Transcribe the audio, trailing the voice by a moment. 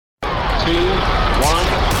two, one.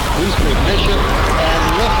 Boost ignition and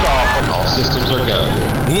liftoff. All systems are go.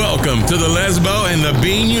 Welcome to the Lesbo and the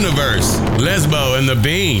Bean universe. Lesbo and the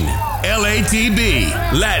Bean. LATB,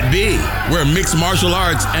 Lat B, where mixed martial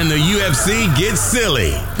arts and the UFC get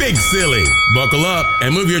silly. Big silly. Buckle up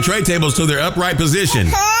and move your tray tables to their upright position.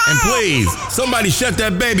 And please, somebody shut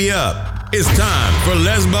that baby up. It's time for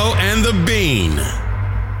Lesbo and the Bean.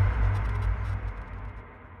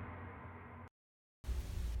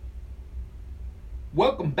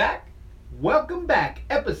 Welcome back,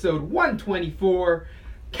 episode 124,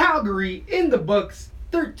 Calgary in the books,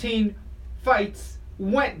 13 fights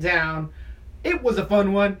went down. It was a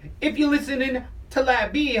fun one. If you're listening to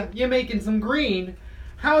Lat B, you're making some green.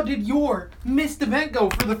 How did your missed event go?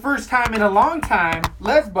 For the first time in a long time,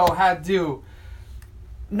 Lesbo had to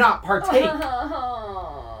not partake.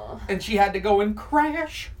 And she had to go and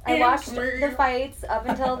crash. I watched the fights up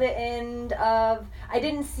until the end of... I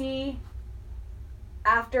didn't see...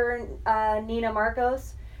 After Nina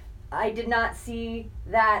Marcos, I did not see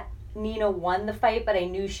that Nina won the fight, but I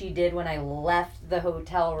knew she did when I left the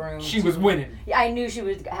hotel room. She was winning. I knew she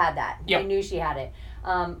had that. Yep. I knew she had it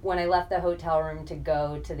when I left the hotel room to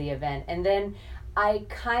go to the event. And then I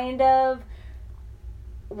kind of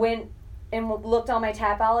went and looked on my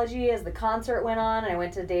Tapology as the concert went on. I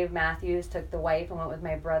went to Dave Matthews, took the wife, and went with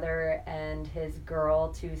my brother and his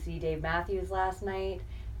girl to see Dave Matthews last night.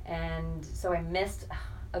 And so I missed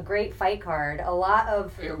a great fight card. A lot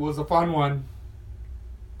of... It was a fun one.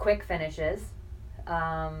 Quick finishes.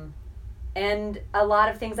 And a lot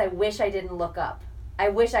of things I wish I didn't look up. I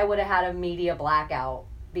wish I would have had a media blackout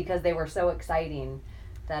because they were so exciting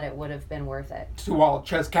that it would have been worth it. To all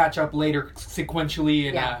just catch up later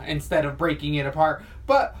sequentially and, instead of breaking it apart.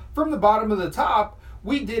 But from the bottom of the top...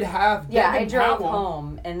 We did have Devin I drove Powell.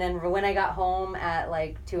 home, and then when I got home at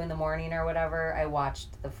like 2 a.m. or whatever, I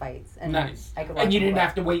watched the fights. And nice. I could watch and you didn't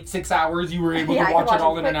have to wait 6 hours. You were able to I watch could it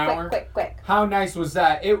all in quick, an hour. Quick. How nice was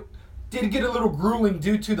that? It did get a little grueling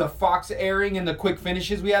due to the Fox airing and the quick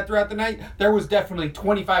finishes we had throughout the night. There was definitely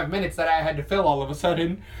 25 minutes that I had to fill all of a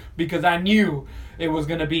sudden because I knew it was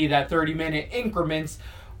going to be that 30-minute increments.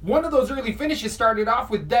 One of those early finishes started off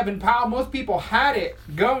with Devin Powell. Most people had it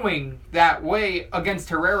going that way against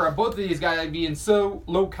Herrera. Both of these guys being so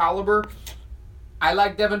low caliber. I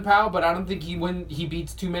like Devin Powell, but I don't think he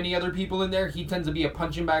beats too many other people in there. He tends to be a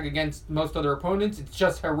punching bag against most other opponents. It's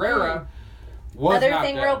just Herrera was Other not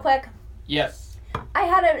thing good. real quick. Yes. I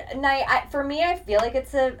had a night, for me, I feel like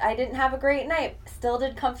I didn't have a great night. Still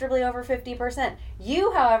did comfortably over 50%.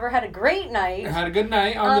 You, however, had a great night. I had a good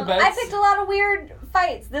night on the bets. I picked a lot of weird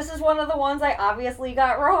fights. This is one of the ones I obviously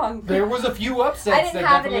got wrong. There was a few upsets. I didn't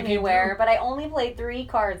have it anywhere, but I only played 3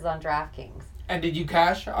 cards on DraftKings. And did you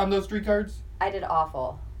cash on those 3 cards? I did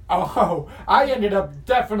awful. Oh, I ended up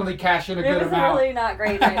definitely cashing a good amount. It was really not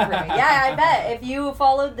great night for me. Yeah, I bet. If you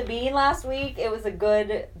followed the Bean last week, it was a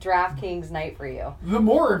good DraftKings night for you. The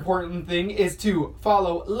more important thing is to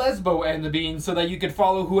follow Lesbo and the Bean so that you can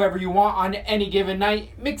follow whoever you want on any given night.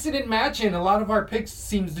 Mix it and match it. A lot of our picks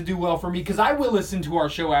seems to do well for me because I will listen to our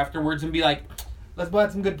show afterwards and be like, Lesbo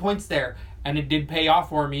had some good points there. And it did pay off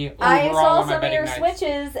for me overall I saw on my some of your betting nights.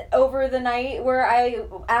 switches over the night where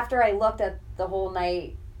after I looked at the whole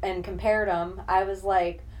night and compared them, I was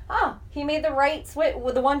like, he made the right switch.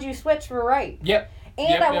 Well, the ones you switched were right. Yep.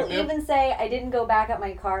 And I will even say I didn't go back at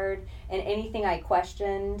my card, and anything I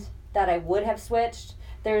questioned that I would have switched,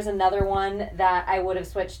 there's another one that I would have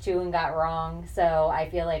switched to and got wrong. So I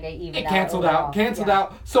feel like I evened out. Canceled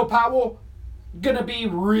out. So Powell gonna be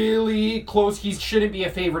really close. He shouldn't be a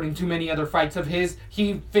favorite in too many other fights of his.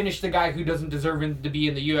 He finished the guy who doesn't deserve him to be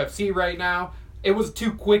in the UFC right now. It was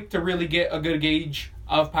too quick to really get a good gauge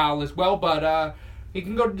of Powell as well, but he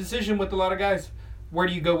can go to decision with a lot of guys. Where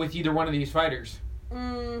do you go with either one of these fighters?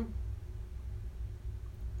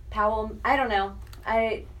 Powell, I don't know.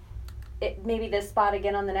 Maybe this spot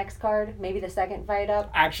again on the next card. Maybe the second fight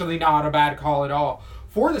up. Actually, not a bad call at all.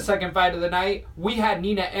 For the second fight of the night, we had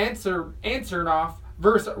Nina Ansaroff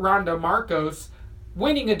versus Ronda Marcos,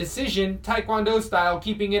 winning a decision, Taekwondo style,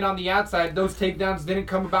 keeping it on the outside. Those takedowns didn't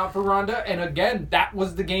come about for Ronda, and again, that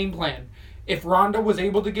was the game plan. If Ronda was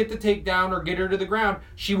able to get the takedown or get her to the ground,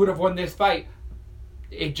 she would have won this fight.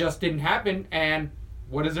 It just didn't happen, and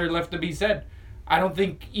what is there left to be said? I don't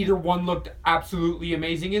think either one looked absolutely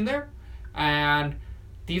amazing in there, and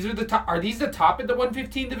these are the top. Are these the top in the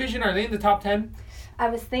 115 division? Are they in the top 10? I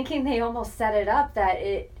was thinking they almost set it up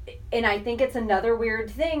and I think it's another weird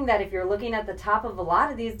thing that if you're looking at the top of a lot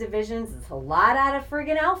of these divisions, it's a lot out of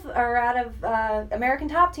friggin' Alpha or out of American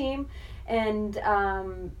Top Team, And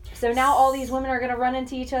so now all these women are going to run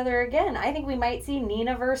into each other again. I think we might see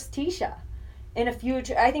Nina versus Tisha in a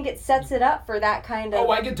future. I think it sets it up for that kind of...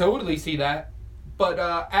 Oh, I could totally see that. But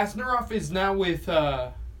Asnaroff is now with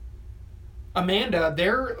Amanda.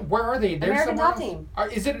 Where are they? They're American somewhere Top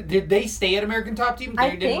else? Team. Did they stay at American Top Team?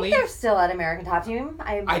 I think they're still at American Top Team.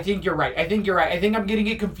 I think you're right. I think I'm getting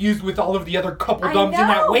it confused with all of the other couple I dumps in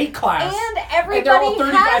that know. weight class. And they're everybody all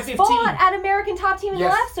 35, has 15. fought at American Top Team and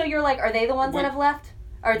Yes. left. So you're like, are they the ones Wait. that have left?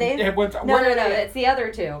 Are they? Yeah, No, it's the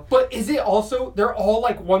other two. But is it also, they're all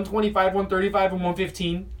like 125, 135, and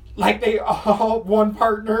 115? Like they all, one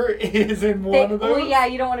partner is in one of those? Well, yeah,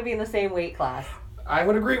 you don't want to be in the same weight class. I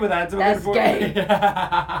would agree with that. That's gay.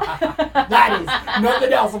 That is.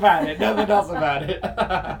 Nothing else about it. Nothing else about it.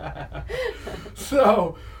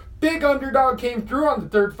 So, big underdog came through on the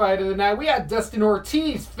third fight of the night. We had Dustin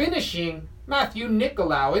Ortiz finishing Matthew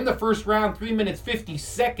Nicolau in the first round, 3 minutes 50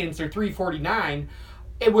 seconds or 3:49.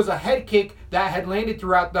 It was a head kick that had landed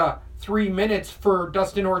throughout the 3 minutes for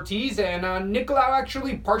Dustin Ortiz, and Nicolau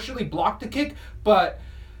actually partially blocked the kick, but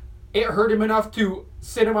it hurt him enough to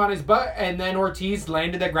sit him on his butt, and then Ortiz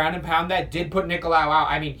landed that ground and pound that did put Nicolau out.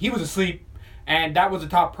 I mean, he was asleep, and that was a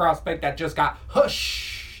top prospect that just got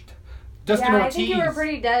hushed. Dustin Ortiz. I think you were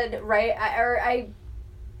pretty dead, right? I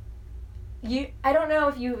don't know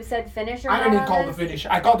if you said finish or not. I didn't call on the this, finish.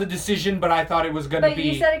 I called the decision, but I thought it was going to but be...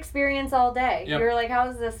 you said experience all day. Yep. You were like, how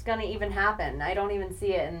is this going to even happen? I don't even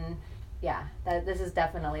see it, and yeah, this is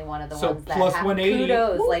definitely one of the So ones that plus have 180.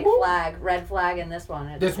 kudos, Woo, like woo. red flag in this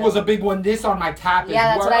one. This was a big one. This on my tap Yeah,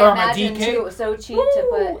 as that's well, what or I on my imagined DK. too. It was so cheap to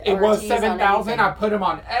put It was Ortiz on 7,000. anything. I put him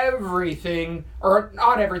on everything, or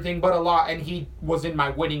not everything, but a lot, and he was in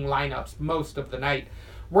my winning lineups most of the night.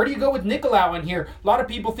 Where do you go with Nicolau in here? A lot of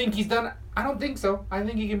people think he's done. I don't think so. I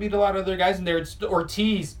think he can beat a lot of other guys in there. It's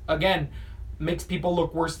Ortiz, again, makes people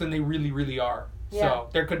look worse than they really, really are. Yeah. So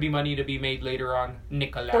there could be money to be made later on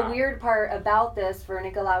Nicolau. The weird part about this for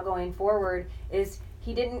Nicolau going forward is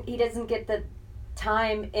he doesn't get the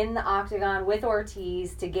time in the octagon with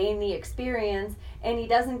Ortiz to gain the experience, and he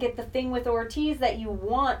doesn't get the thing with Ortiz that you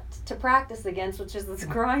want to practice against, which is this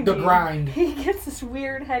grinding. The grind. He gets this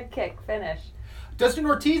weird head kick finish. Dustin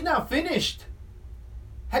Ortiz now finished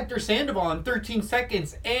Hector Sandoval in 13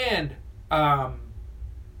 seconds, and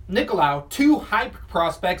Nicolau, two hype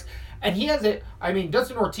prospects, and he has it. I mean,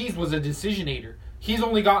 Dustin Ortiz was a decisionator. He's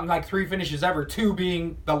only gotten like 3 finishes ever, 2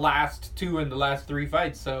 being the last 2 in the last 3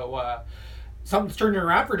 fights. So something's turning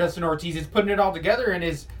around for Dustin Ortiz. He's putting it all together and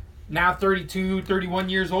is now 32, 31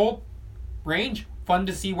 years old. Range. Fun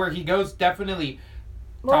to see where he goes. Definitely.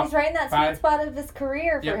 Well, Top he's right in that 5. sweet spot of his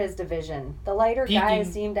career for Yep. his division. The lighter Peaking.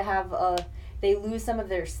 guys seem to have they lose some of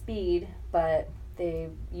their speed, but they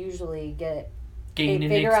usually Gaining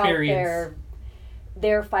they figure out experience.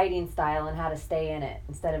 their fighting style and how to stay in it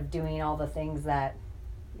instead of doing all the things that,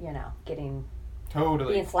 getting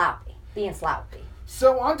Totally. being sloppy.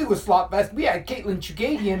 So on to a slot fest. We had Caitlin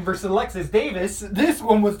Chukadian versus Alexis Davis. This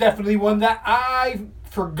one was definitely one that I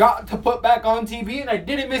forgot to put back on TV, and I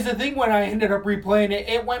didn't miss a thing when I ended up replaying it.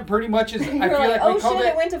 It went pretty much as I You're feel like, like we oh called shit,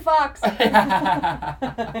 it went to Fox.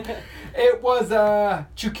 It was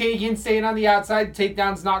Chukadian staying on the outside.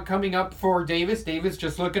 Takedown's not coming up for Davis. Davis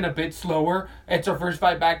just looking a bit slower. It's her first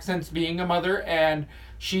fight back since being a mother, and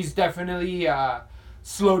she's definitely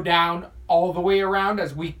slowed down all the way around,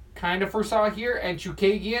 as we kind of foresaw here. And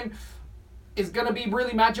Chukadian is going to be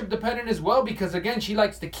really matchup dependent as well, because again, she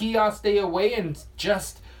likes to kiosk, stay away, and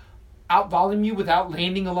just out-volume you without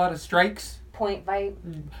landing a lot of strikes. Point fight.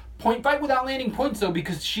 Point fight without landing points, though,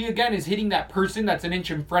 because she, again, is hitting that person that's an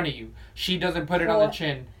inch in front of you. She doesn't put it on the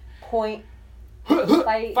chin. Point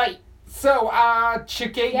fight. Fight. So,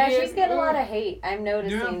 Chukadian... Yeah, she's getting a lot of hate. I'm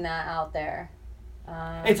noticing that out there.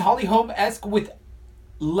 It's Holly Holm-esque with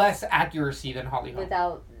less accuracy than Holly Holm.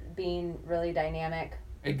 Without being really dynamic.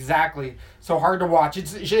 Exactly. So hard to watch.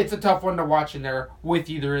 It's a tough one to watch in there with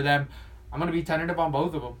either of them. I'm going to be tentative on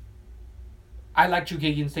both of them. I like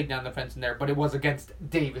Chukadian's takedown defense in there, but it was against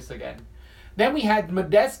Davis again. Then we had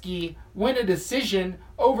Medeski win a decision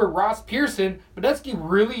over Ross Pearson. Medeski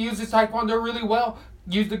really used his taekwondo really well.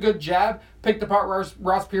 Used a good jab. Picked apart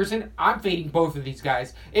Ross Pearson. I'm fading both of these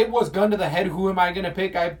guys. It was gun to the head. Who am I going to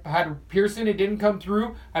pick? I had Pearson. It didn't come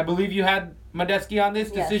through. I believe you had Medeski on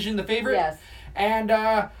this decision, the favorite. Yes. And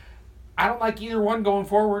I don't like either one going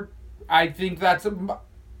forward. I think that's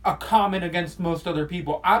a comment against most other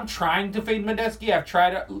people. I'm trying to fade Medeski. I've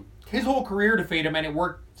tried his whole career to fade him, and it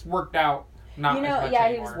worked out. Not as much yeah,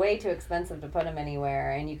 anymore. he was way too expensive to put him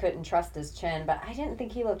anywhere, and you couldn't trust his chin. But I didn't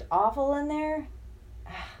think he looked awful in there.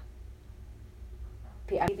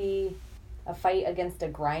 Maybe a fight against a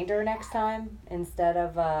grinder next time instead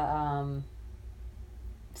of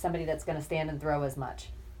somebody that's going to stand and throw as much.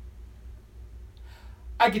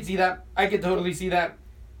 I could see that. I could totally see that.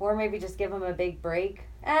 Or maybe just give him a big break.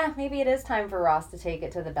 Maybe it is time for Ross to take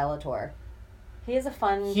it to the Bellator. He is a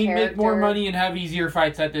fun He'd character. make more money and have easier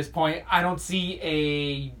fights at this point. I don't see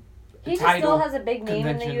a He just title still has a big name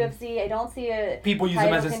convention. in the UFC. I don't see a People use him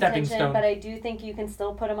title as a stepping contention, stone. but I do think you can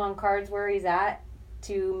still put him on cards where he's at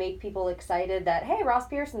to make people excited that, hey, Ross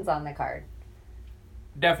Pearson's on the card.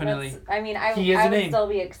 Definitely. He is a I would name. still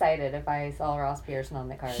be excited if I saw Ross Pearson on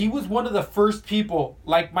the card. He was one of the first people,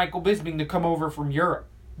 like Michael Bisping, to come over from Europe.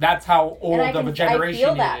 That's how old and of a generation I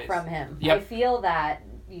feel he that is. from him. Yep. I feel that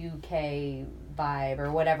UK vibe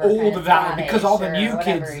or whatever. Old kind of that because all the Scottish new or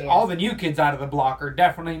kids, whatever he is. all the new kids out of the block are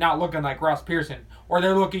definitely not looking like Ross Pearson, or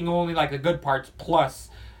they're looking only like the good parts plus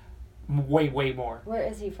way more. Where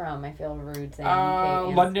is he from? I feel rude saying UK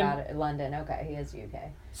and London. London. Okay, he is UK.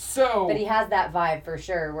 So, But he has that vibe for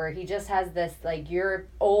sure, where he just has this like your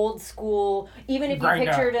old school. Even if you Grind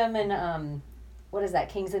up. pictured him in what is that,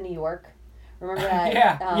 Kings of New York? Remember that?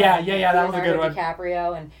 Yeah. That was a good Leonardo one.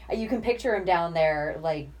 DiCaprio, and you can picture him down there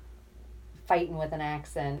like fighting with an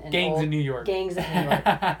accent. And Gangs in New York. Gangs of New York.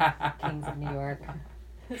 Kings of New York.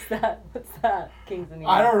 What's that? Kings of New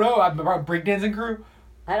York. I don't know. I'm about breakdancing crew.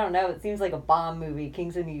 I don't know. It seems like a Bond movie,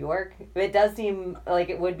 Kings of New York. It does seem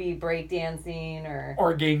like it would be breakdancing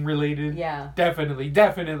or gang related. Yeah. Definitely.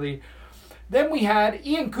 Then we had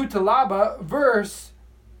Ian Kutalaba versus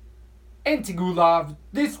Antigulov.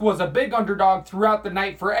 This was a big underdog throughout the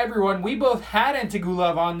night for everyone. We both had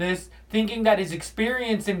Antigulov on this, thinking that his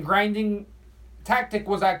experience in grinding tactic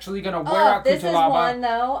was actually going to wear out Kutalaba. This is one,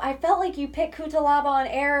 though. I felt like you picked Kutalaba on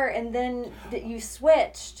air and then you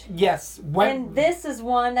switched. Yes. And this is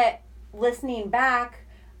one that, listening back,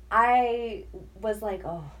 I was like,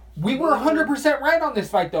 oh. We were 100% right on this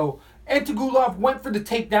fight, though. Antigulov went for the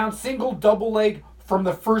takedown, single, double leg from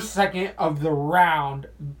the first second of the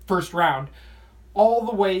first round, all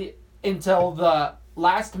the way until the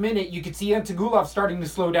last minute. You could see Antigulov starting to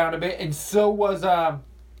slow down a bit, and so was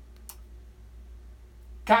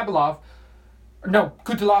Kutalaba.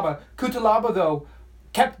 Kutalaba, though,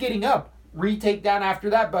 kept getting up. Re-takedown after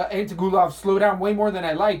that, but Antigulov slowed down way more than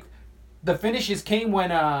I liked. The finishes came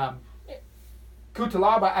when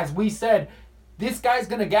Kutalaba, as we said, this guy's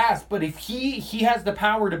going to gas, but if he has the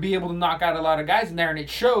power to be able to knock out a lot of guys in there, and it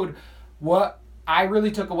showed. What I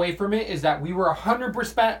really took away from it is that we were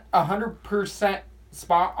 100%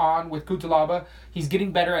 spot on with Kutalaba. He's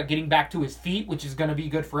getting better at getting back to his feet, which is going to be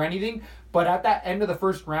good for anything. But at that end of the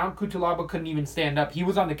first round, Kutalaba couldn't even stand up. He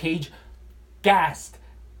was on the cage, gassed,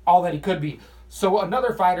 all that he could be. So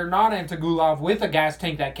another fighter, not Antigulov, with a gas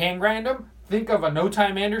tank that can grind him. Think of a No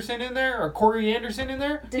Time Anderson in there, or Corey Anderson in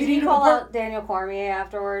there. Did he call out Daniel Cormier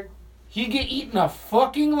afterward? He'd get eaten a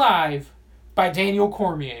fucking live by Daniel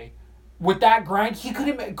Cormier. With that grind, he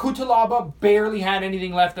couldn't. Kutalaba barely had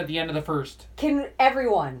anything left at the end of the first. Can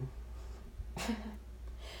everyone,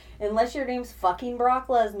 unless your name's fucking Brock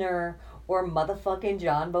Lesnar or motherfucking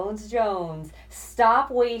John Bones Jones,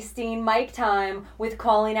 stop wasting mic time with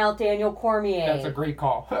calling out Daniel Cormier. That's a great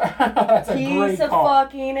call. That's a great Piece of call.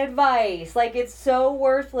 fucking advice. Like, it's so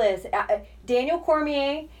worthless. Daniel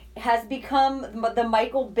Cormier has become the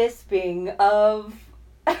Michael Bisping of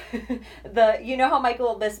you know how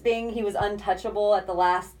Michael Bisping, he was untouchable at the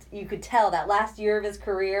last, you could tell that last year of his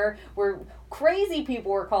career where crazy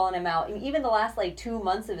people were calling him out, and even the last 2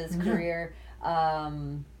 months of his career.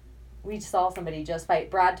 We saw somebody just fight.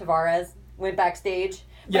 Brad Tavares went backstage.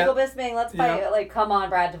 Yeah. Michael Bisping, let's fight. Yeah. Come on,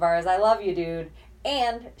 Brad Tavares, I love you, dude.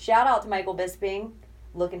 And shout out to Michael Bisping,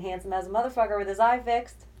 looking handsome as a motherfucker with his eye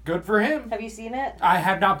fixed. Good for him. Have you seen it? I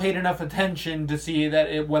have not paid enough attention to see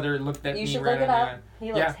that whether it looked at me You should right look it on up.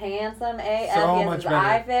 He looks handsome AF. So he has much his better.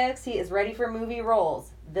 eye fixed. He is ready for movie roles.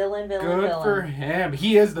 Villain. Good for him.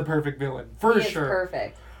 He is the perfect villain, for He is sure.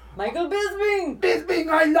 perfect. Michael Bisping! Bisping,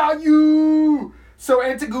 I love you! So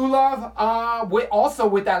Antigulov, also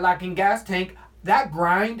with that lacking gas tank, that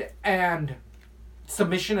grind and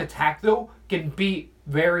submission attack, though, can beat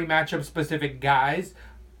very matchup-specific guys.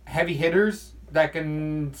 Heavy hitters that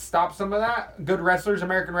can stop some of that. Good wrestlers,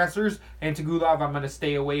 American wrestlers. Antigulov, I'm going to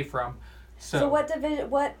stay away from. So what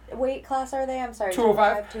weight class are they? I'm sorry.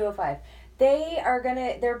 205.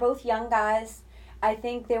 205. They're both young guys. I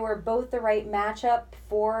think they were both the right matchup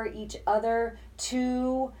for each other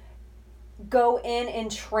to go in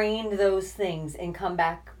and train those things and come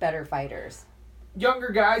back better fighters. Younger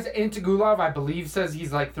guys, Antigulov, I believe, says he's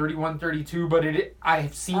 31, 32, but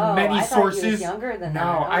I've seen many I sources. Thought he was younger than that.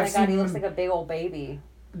 Oh my God, he looks like a big old baby.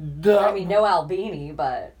 I mean, no Albini,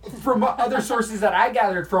 but from other sources that I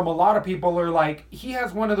gathered from, a lot of people are like, he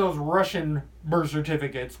has one of those Russian birth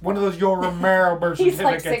certificates, one of those Yo Romero birth he's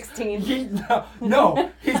certificates. like 16.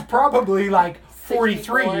 No, he's probably like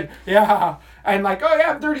 43. 64. Yeah, and like, oh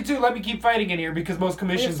yeah, I'm 32. Let me keep fighting in here because most We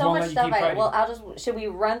have commissions so won't much let you stuff. keep fighting. Well, should we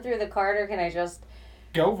run through the card, or can I just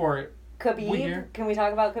Go for it. Khabib? Can we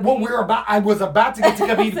talk about Khabib? Well, I was about to get to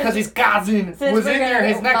Khabib because his cousin Since was we're in there. gonna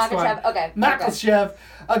His do next Makhachev. one, Okay. Makhachev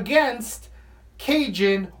against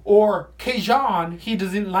Cajun or Cajun. He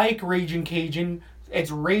doesn't like Raging Cajun.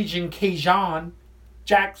 It's Raging Cajun.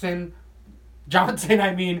 Johnson.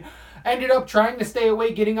 I mean, ended up trying to stay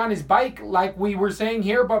away, getting on his bike, like we were saying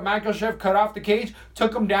here, but Makhachev cut off the cage,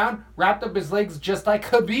 took him down, wrapped up his legs just like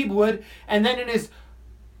Khabib would, and then in his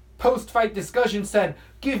post-fight discussion said,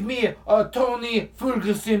 "Give me a Tony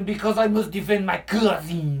Ferguson because I must defend my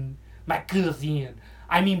cousin.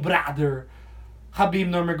 I mean brother, Khabib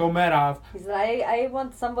Nurmagomedov." He's like, I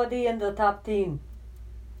want somebody in the top 10.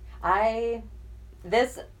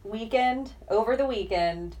 This weekend, over the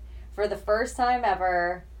weekend, for the first time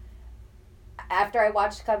ever, after I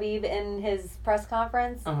watched Khabib in his press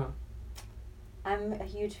conference, I'm a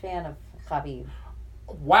huge fan of Khabib.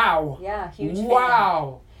 Wow. Yeah, huge fan.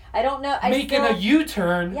 Wow. I don't know. Making a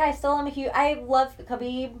U-turn. Yeah, I still am a huge... I love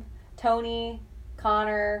Khabib, Tony,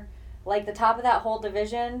 Conor, like the top of that whole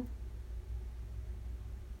division.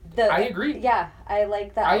 I agree. Yeah, I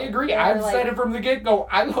like that. I agree. They're I've like, said it from the get-go.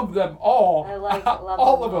 I love them all. I love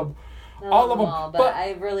all of them. All of them. But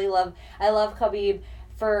I really love Khabib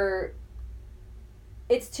for...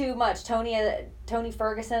 It's too much. Tony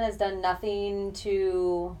Ferguson has done nothing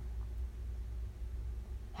to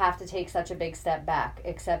have to take such a big step back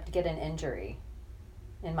except get an injury,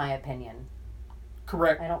 in my opinion.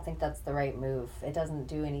 Correct. I don't think that's the right move. It doesn't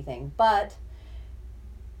do anything. But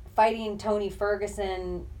fighting Tony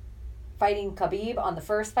Ferguson, fighting Khabib on the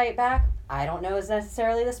first fight back, I don't know is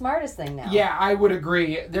necessarily the smartest thing now. Yeah, I would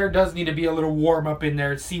agree. There does need to be a little warm-up in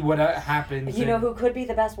there to see what happens. You know who could be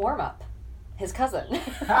the best warm-up? His cousin. Maybe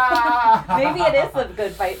it it is a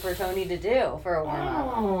good fight for Tony to do for a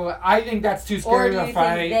warm-up. Oh, I think that's too Or scary do to you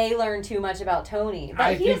fight. think they learn too much about Tony? But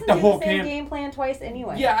I he think doesn't the do whole the same camp- game plan twice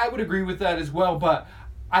anyway. Yeah, I would agree with that as well, but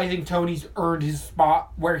I think Tony's earned his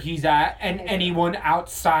spot where he's at, and anyone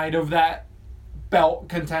outside of that belt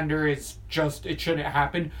contender is just, it shouldn't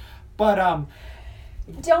happen. But,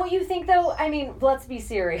 Don't you think, though? I mean, let's be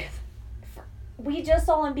serious. We just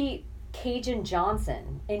saw him beat Cajun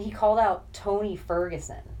Johnson, and he called out Tony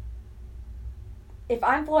Ferguson. If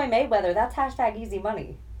I'm Floyd Mayweather, that's hashtag easy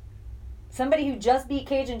money. Somebody who just beat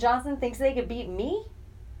Cajun Johnson thinks they could beat me?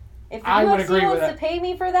 If the I would UFC agree with wants that. to pay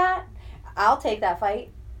me for that, I'll take that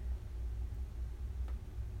fight.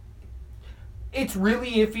 it's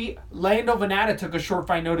really iffy. Lando Venata took a short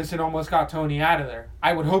fight notice and almost got Tony out of there.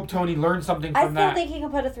 I would hope Tony learned something I from still that. think he can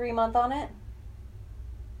put a 3-month on it.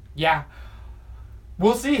 Yeah.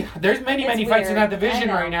 We'll see. There's many fights in weird. that division I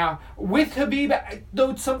know. right now. With Khabib,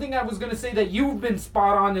 though, something I was going to say that you've been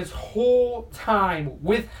spot on this whole time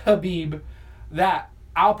with Khabib, that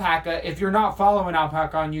Alpaca, if you're not following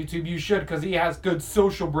Alpaca on YouTube, you should, because he has good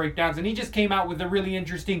social breakdowns. And he just came out with a really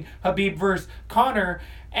interesting Khabib versus Conor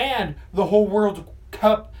and the whole World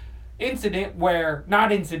Cup incident where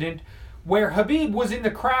Khabib was in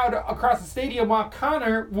the crowd across the stadium while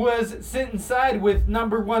Conor was sitting side with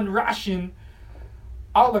 #1 Russian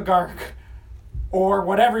oligarch, or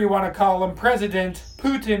whatever you want to call him, President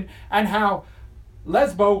Putin, and how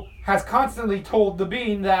Lesbo has constantly told the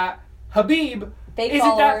Bean that Khabib Fake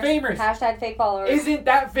isn't that followers. famous. Hashtag fake followers. Isn't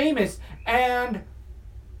that famous. And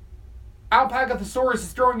Alpaca Thesaurus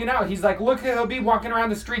is throwing it out. He's like, look at Khabib walking around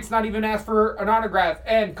the streets, not even asked for an autograph.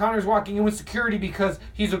 And Conor's walking in with security because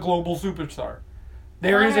he's a global superstar.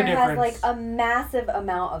 There is a Conor difference. has like a massive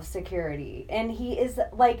amount of security, and he is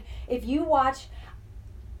like, if you watch,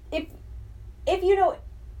 if you know,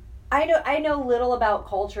 I know little about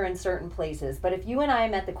culture in certain places, but if you and I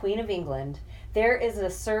met the Queen of England, there is a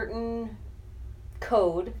certain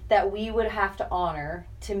code that we would have to honor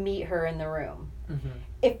to meet her in the room. Mm-hmm.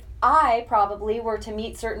 If I probably were to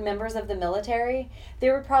meet certain members of the military,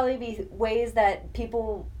 there would probably be ways that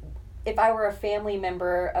people, if I were a family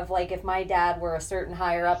member of, like, if my dad were a certain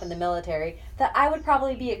higher up in the military, that I would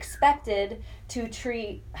probably be expected to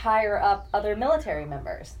treat higher up other military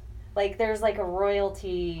members. Like, there's like a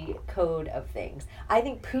royalty code of things. I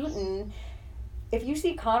think Putin, if you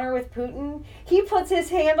see Conor with Putin, he puts his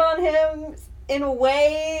hand on him in a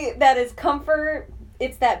way that is comfort.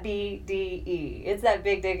 It's that BDE. It's that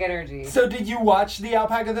big dick energy. So did you watch the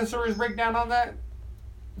Alpaca Thesaurus breakdown on that?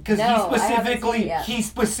 Because No, I haven't seen it yet. he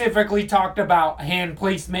specifically talked about hand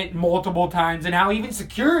placement multiple times and how even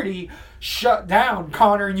security shut down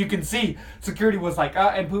Conor, and you can see security was like,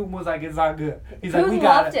 and Putin was like, it's not good. He's like, Putin we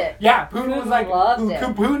got loved it. Yeah, Putin was like, loved it.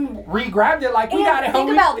 Putin re-grabbed it like, we And got it, think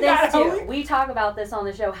homie. about We got this it, too. homie. We talk about this on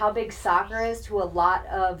the show, how big soccer is to a lot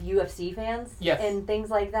of UFC fans. Yes. And things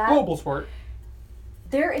like that. Global sport.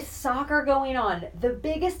 There is soccer going on, the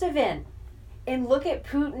biggest event, and look at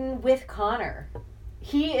Putin with Conor.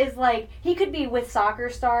 He is like, he could be with soccer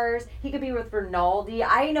stars, he could be with Ronaldo.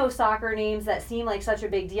 I know soccer names that seem like such a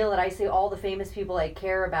big deal that I see all the famous people I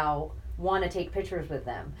care about want to take pictures with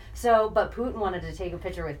them. So, but Putin wanted to take a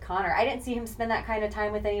picture with Conor. I didn't see him spend that kind of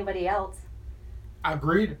time with anybody else.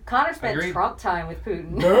 Agreed. Conor spent Agreed. Trump time with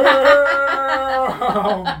Putin.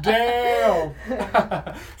 Damn.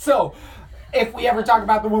 So, if we ever talk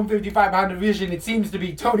about the 155-pound division, it seems to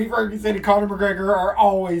be Tony Ferguson and Conor McGregor are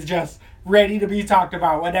always just ready to be talked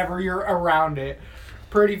about whenever you're around it.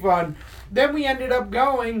 Pretty fun. Then we ended up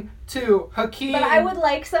going to Hakeem. But I would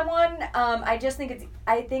like someone, I just think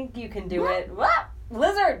I think you can do it. What?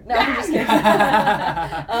 Lizard! No, I'm just kidding.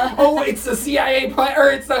 Oh, it's the CIA plan, or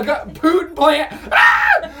it's the Putin plan.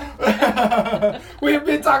 Ah! We have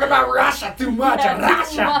been talking about Russia too much. Yeah,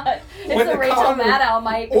 Russia. too much. It's With the Rachel Conor- Maddow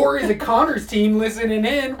mic. Or is it Connor's team listening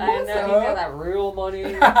in? I know, What's he's got up? that real money.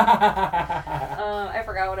 I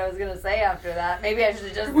forgot what I was going to say after that. Maybe I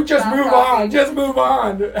should have just... Just stopped move talking. on. Just move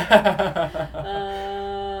on.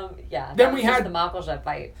 Yeah. Then that we was just had- the Makhachev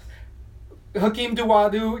fight. Hakeem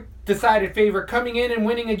Dawodu decided favorite, coming in and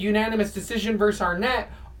winning a unanimous decision versus Arnett.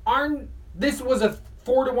 This was a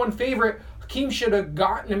 4-1 favorite. Hakeem should have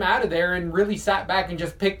gotten him out of there and really sat back and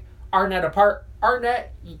just picked Arnett apart.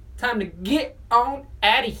 Arnett, time to get on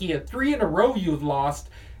out of here. 3 in a row you've lost.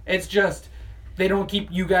 It's just they don't keep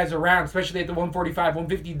you guys around, especially at the 145,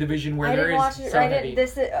 150 division where I there didn't is watch it. so I heavy. didn't.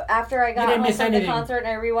 This is, after I got didn't home miss from anything. the concert and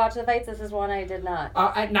I rewatched the fights. This is one I did not.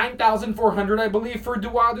 At 9,400, I believe, for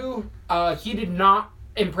Dawodu. He did not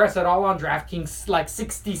impress at all on DraftKings. Like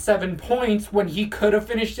 67 points when he could have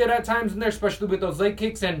finished it at times in there, especially with those leg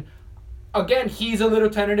kicks. And again, he's a little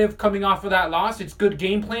tentative coming off of that loss. It's good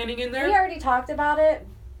game planning in there. We already talked about it.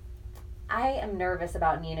 I am nervous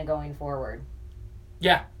about Nina going forward.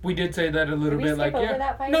 Yeah, we did say that a little we bit. skip Like, over yeah.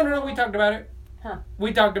 that fight? No, we talked about it. Huh.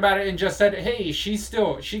 We talked about it and just said, hey, she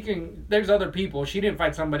can, there's other people. She didn't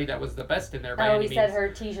fight somebody that was the best in there by Oh, any we said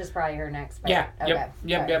means. Tisha's probably her next fight. Yeah, Okay.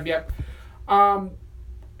 yep.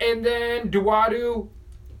 And then Dawodu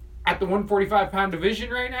at the 145-pound division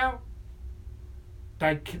right now.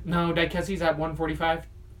 Daikesi's at 145.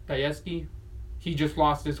 Dayeski, he just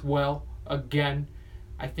lost as well again.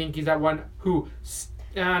 I think he's at one. Stevens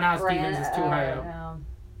is too high up.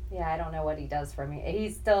 Yeah, I don't know what he does for me.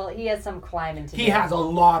 He has some climbing to do. He has a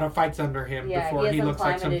lot of fights under him before he he has looks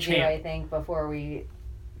like some climbing to do, I champ. think, before we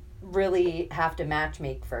really have to match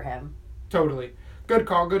make for him. Totally. Good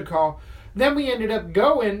call. Then we ended up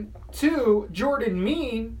going to Jordan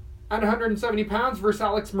Mean at 170 pounds versus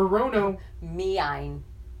Alex Morono. Mean,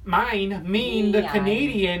 the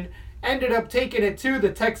Canadian, ended up taking it to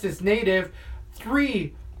the Texas native,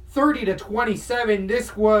 30-27.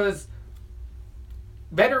 This was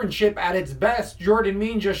veteranship at its best. Jordan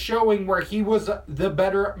Mean just showing where he was the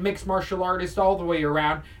better mixed martial artist all the way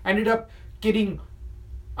around. Ended up getting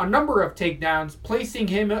a number of takedowns, placing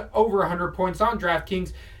him over 100 points on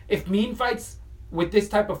DraftKings. If Mean fights with this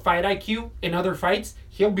type of fight IQ in other fights,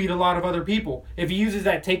 he'll beat a lot of other people. If he uses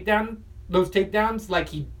those takedowns like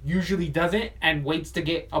he usually doesn't and waits to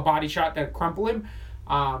get a body shot that crumple him,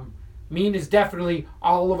 Mean is definitely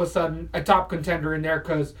all of a sudden a top contender in there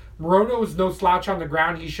because Morono is no slouch on the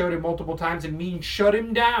ground. He showed it multiple times, and Mean shut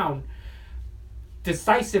him down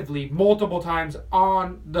decisively multiple times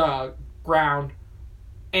on the ground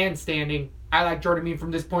and standing. I like Jordan Mean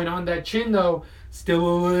from this point on. That chin, though, still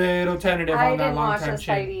a little tentative I on that didn't long watch time this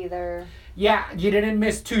chin. fight either. Yeah, you didn't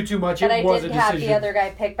miss too much. But It I was did a have decision. the other guy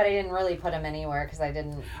picked, but I didn't really put him anywhere because I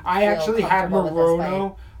didn't. I feel actually had comfortable with this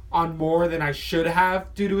Morono on more than I should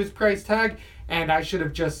have due to his price tag, and I should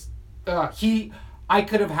have just I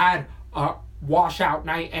could have had a washout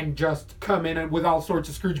night and just come in with all sorts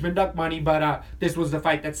of Scrooge McDuck money, but this was the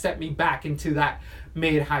fight that set me back into that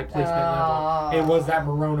mid-high placement level. It was that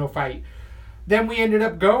Morono fight. Then we ended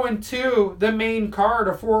up going to the main card,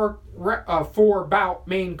 a four-bout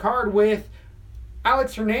main card with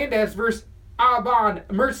Alex Hernandez versus Alban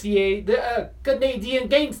Mercier. The Canadian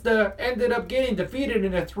gangster ended up getting defeated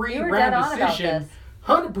in a 3-round decision.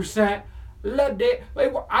 100% loved it.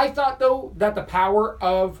 I thought, though, that the power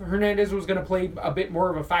of Hernandez was going to play a bit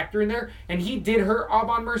more of a factor in there, and he did hurt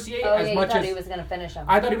Alban Mercier Oh, as yeah, much you thought as he was going to finish him.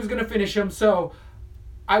 I thought he was going to finish him, so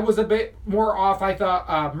I was a bit more off. I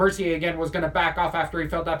thought Mercier again was going to back off after he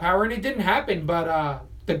felt that power, and it didn't happen. But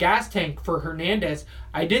the gas tank for Hernandez,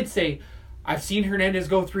 I did say, I've seen Hernandez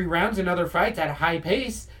go 3 rounds in other fights at a high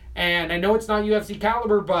pace, and I know it's not UFC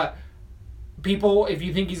caliber, but people, if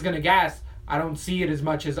you think he's going to gas, I don't see it as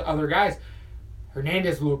much as other guys.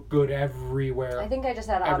 Hernandez looked good everywhere. I think I just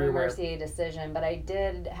had a Everywhere. Mercier decision, but I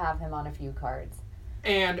did have him on a few cards.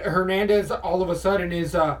 And Hernandez, all of a sudden,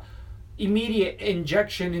 is immediate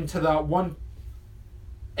injection into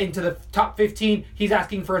the top 15. He's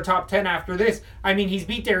asking for a top 10 after this. I mean, he's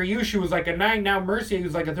beat Dariush, who was like a 9. Now Mercier,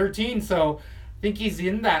 who's like a 13. So I think he's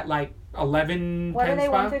in that like 11, What 10 are they,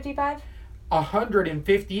 spot. 155?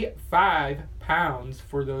 155 pounds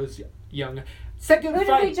for those young. Second Who did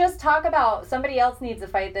fight. we just talk about? Somebody else needs a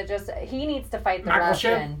fight he needs to fight the Makhachev?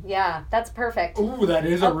 Russian. Yeah, that's perfect. Ooh, that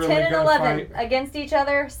is a Of really 10 and good 11 fight. against each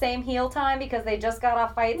other, same heel time because they just got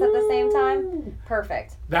off fights at the same time.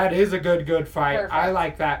 Perfect. That is a good fight. Perfect. I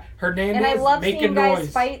like that. Hernandez And I love making seeing guys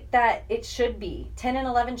noise. fight that it should be. 10 and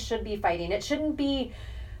 11 should be fighting. It shouldn't be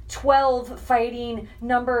 12 fighting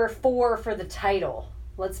number 4 for the title.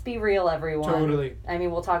 Let's be real, everyone. Totally. I mean,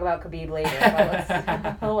 we'll talk about Khabib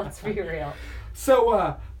later, but let's be real.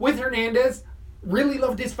 So, with Hernandez, really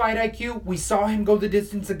loved his fight IQ. We saw him go the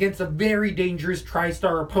distance against a very dangerous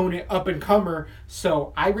TriStar opponent, up-and-comer.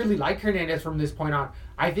 So, I really like Hernandez from this point on.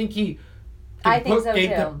 I think he I think so,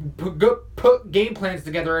 too. put game plans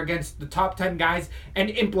together against the top 10 guys and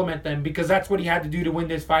implement them, because that's what he had to do to win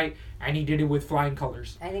this fight, and he did it with flying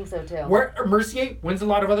colors. I think so, too. Where Mercier wins a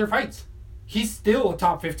lot of other fights. He's still a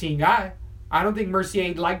top 15 guy. I don't think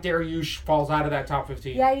Mercier, like Dariush, falls out of that top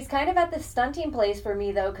 15. Yeah, he's kind of at the stunting place for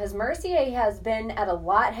me, though, because Mercier has been at a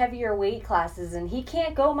lot heavier weight classes, and he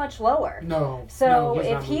can't go much lower. No. So he's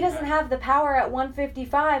if not he moving doesn't that. have the power at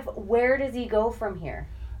 155, where does he go from here?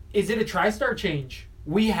 Is it a TriStar change?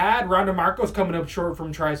 We had Ronda Marcos coming up short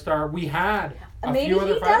from TriStar. We had a Maybe few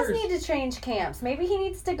other he fighters. does need to change camps. Maybe he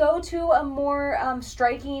needs to go to a more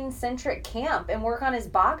striking-centric camp and work on his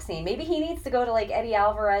boxing. Maybe he needs to go to, like, Eddie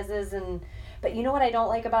Alvarez's and... But you know what I don't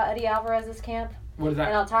like about Eddie Alvarez's camp? What is that?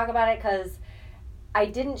 And I'll talk about it because I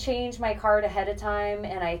didn't change my card ahead of time,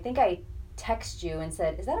 and I think I text you and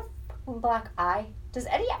said, is that a fucking black eye? Does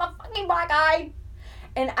Eddie have a fucking black eye?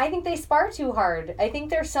 And I think they spar too hard. I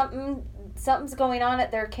think there's something's going on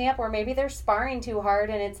at their camp where maybe they're sparring too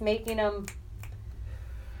hard and it's making them...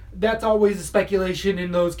 That's always a speculation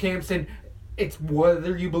in those camps, and it's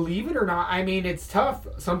whether you believe it or not. I mean, it's tough.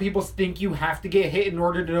 Some people think you have to get hit in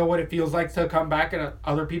order to know what it feels like to come back, and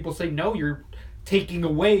other people say, no, you're taking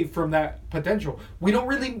away from that potential. We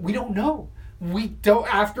don't know. We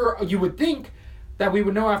don't, after, you would think that we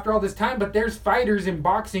would know after all this time, but there's fighters in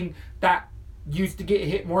boxing that used to get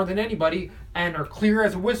hit more than anybody and are clear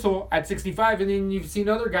as a whistle at 65, and then you've seen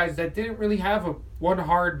other guys that didn't really have one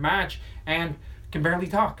hard match and can barely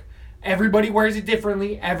talk. Everybody wears it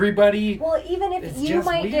differently. Everybody... Well, even if It's you just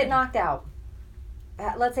might weird. get knocked out,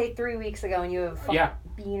 let's say 3 weeks ago, and you have a Yeah.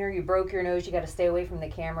 beaner, you broke your nose, you got to stay away from the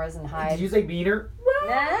cameras and hide. Did you say beaner?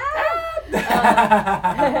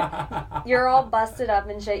 You're all busted up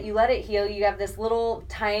and shit. You let it heal. You have this little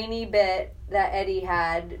tiny bit that Eddie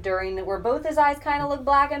had where both his eyes kind of look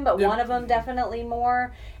blackened, but Yep. one of them definitely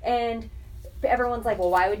more. And everyone's like,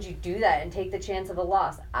 well, why would you do that and take the chance of a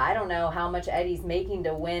loss? I don't know how much Eddie's making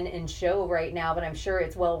to win and show right now, but I'm sure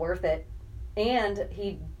it's well worth it. And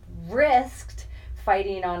he risked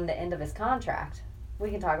fighting on the end of his contract.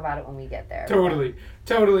 We can talk about it when we get there. Totally.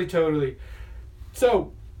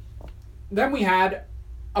 So, then we had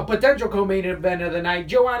a potential co-main event of the night.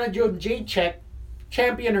 Joanna Jędrzejczyk,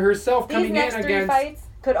 champion herself, These coming next in 3 against fights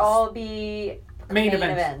could all be main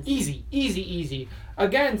events. Easy.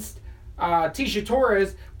 Against Tisha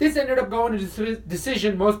Torres. This ended up going to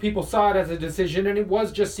decision. Most people saw it as a decision, and it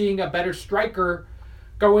was just seeing a better striker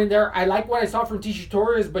go in there. I like what I saw from Tisha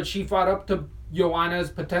Torres, but she fought up to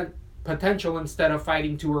Joanna's potential instead of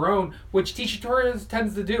fighting to her own, which Tisha Torres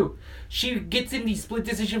tends to do. She gets in these split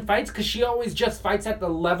decision fights because she always just fights at the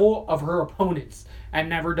level of her opponents and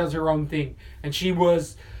never does her own thing. And she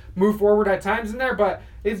was moved forward at times in there, but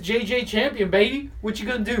it's JJ champion, baby. What you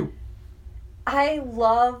gonna do? I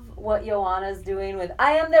love what Joanna's doing with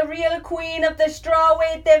I am the real queen of the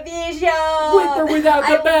strawweight division. With or without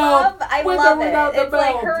the belt. I With love or without it. the It's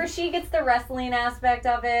like belt. her, she gets the wrestling aspect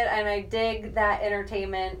of it, and I dig that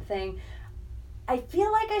entertainment thing. I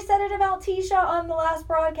feel like I said it about Tisha on the last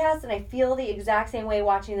broadcast, and I feel the exact same way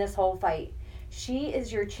watching this whole fight. She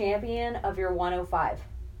is your champion of your 105.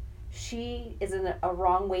 she is in a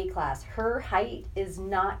wrong weight class. Her height is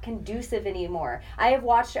not conducive anymore. I'm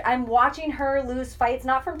watching her lose fights,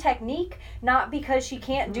 not from technique, not because she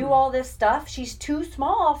can't do all this stuff. She's too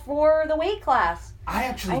small for the weight class. I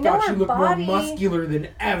actually know thought she her looked body- more muscular than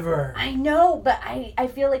ever. I know, but I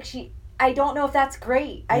feel like I don't know if that's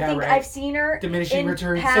great. I Yeah, think right. I've seen her Diminishing in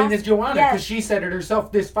returns. past- Same as Joanna, Yes. because she said it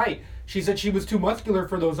herself this fight. She said she was too muscular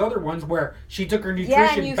for those other ones where she took her Yeah, and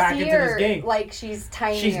nutrition you back see into her this game. like she's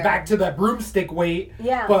tiny. She's back to that broomstick weight.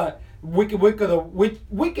 Yeah. But Wicked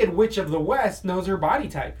Witch of the West knows her body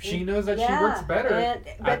type. She knows that she works better.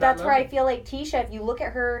 But that's where I feel like Tisha, if you look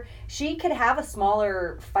at her, she could have a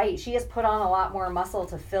smaller fight. She has put on a lot more muscle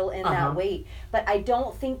to fill in that weight. But I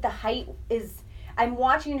don't think the height is... I'm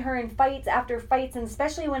watching her in fights after fights, and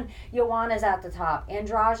especially when Joanna's at the top,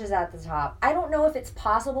 Andrade is at the top. I don't know if it's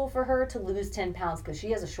possible for her to lose 10 pounds because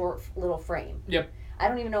she has a short little frame. Yep. I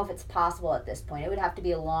don't even know if it's possible at this point. It would have to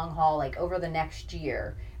be a long haul, like over the next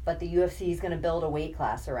year. But the UFC is going to build a weight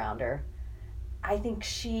class around her. I think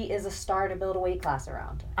she is a star to build a weight class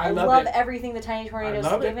around. I love love it. everything the Tiny Tornado's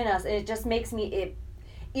love it. given us. It just makes me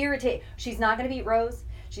irritate. She's not going to beat Rose.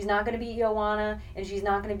 She's not going to beat Joanna. And she's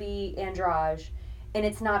not going to beat Andrade. And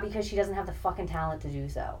it's not because she doesn't have the fucking talent to do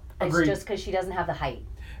so. Agreed. It's just because she doesn't have the height.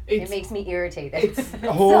 It makes me irritated. It's It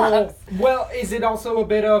whole. sucks. Well, is it also a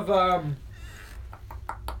bit of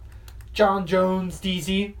John Jones,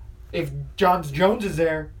 DC? If John Jones is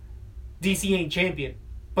there, DC ain't champion.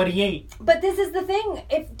 But he ain't. But this is the thing.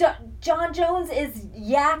 If John Jones is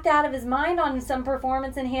yacked out of his mind on some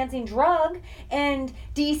performance-enhancing drug and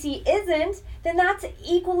DC isn't, then that's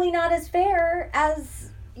equally not as fair as...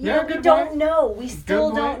 You know, we good don't point. know. We still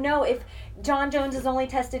Good don't point. know. If John Jones has only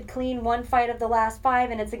tested clean one fight of the last 5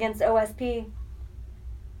 and it's against OSP,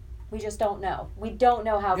 we just don't know. We don't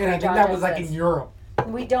know how And I great think John that Jones was like is. in Europe.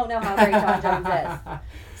 We don't know how great John Jones is.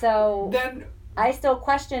 So Then I still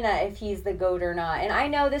question if he's the GOAT or not. And I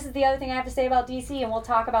know this is the other thing I have to say about DC, and we'll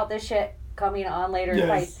talk about this shit coming on later in Yes.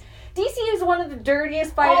 fights. DC is one of the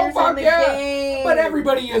dirtiest fighters fuck in the yeah. game. But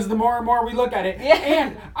everybody is the more and more we look at it. Yeah.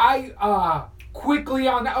 And I quickly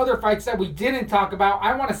on the other fights that we didn't talk about,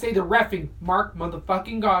 I want to say the reffing. Mark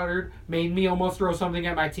motherfucking Goddard made me almost throw something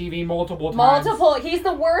at my TV multiple times. He's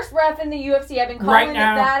the worst ref in the UFC. I've been Right calling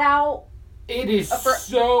now. that out. It is For-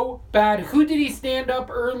 so bad. Who did he stand up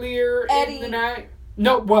earlier Eddie. in the night?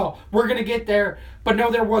 No, well, we're going to get there. But no,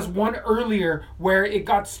 there was one earlier where it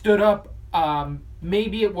got stood up.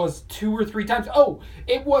 Maybe it was 2 or 3 times. Oh,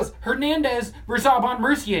 it was Hernandez versus Aban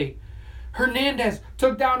Mercier. Hernandez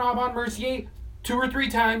took down Aban Mercier 2 or 3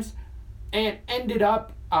 times and ended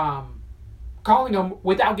up calling him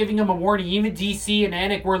without giving him a warning. Even DC and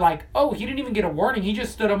Anik were like, oh, he didn't even get a warning. He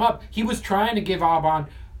just stood him up. He was trying to give Aban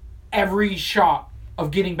every shot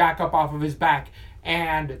of getting back up off of his back.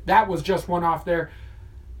 And that was just one off there.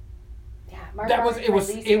 Yeah, Mark That was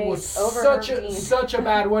Martin's it was such a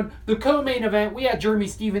bad one. The co-main event, we had Jeremy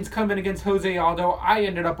Stevens coming against Jose Aldo. I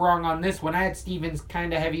ended up wrong on this one. I had Stevens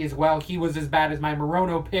kind of heavy as well. He was as bad as my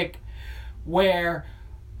Morono pick, where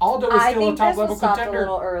Aldo was I still a think top this level was stopped a contender.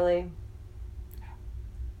 little early.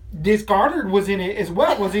 This Goddard was in it as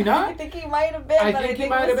well, was he I not? think he might have been, I but think I he think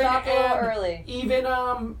might it was have been. stopped a little And early.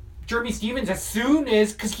 even Jeremy Stevens, as soon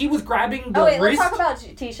as, because he was grabbing the Oh wait, let's wrist. talk about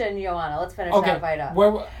Tisha and Joanna. Let's finish Okay, that fight up.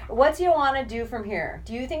 well, What's Joanna do from here?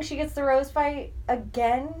 Do you think she gets the Rose fight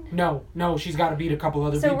again? no, she's got to beat a couple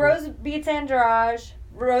other So people. Rose beats Andrade.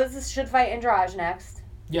 Rose should fight Andrade next.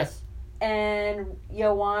 Yes. And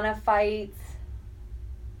Joanna fights...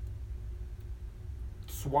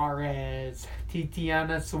 Suarez.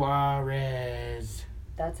 Titiana Suarez.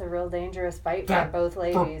 That's a real dangerous fight for That- both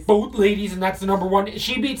ladies. For both ladies, and that's the number one.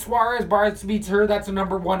 She beats Suarez, Barnes beats her. That's the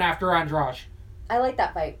number one after Andrade. I like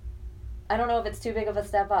that fight. I don't know if it's too big of a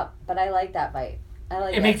step up, but I like that fight. I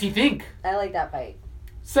like It makes you think. I like that fight.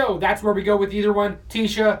 So that's where we go with either one.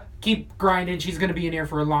 Tisha, keep grinding. She's going to be in here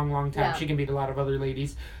for a long, long time. Yeah. She can beat a lot of other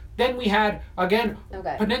ladies. Then we had, again,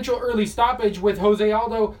 Okay. potential early stoppage with Jose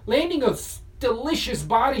Aldo landing a delicious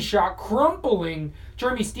body shot, crumpling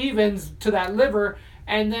Jeremy Stevens to that liver.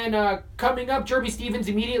 And then coming up, Jeremy Stevens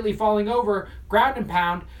immediately falling over, ground and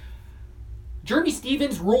pound. Jeremy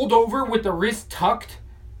Stevens rolled over with the wrist tucked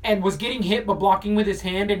and was getting hit but blocking with his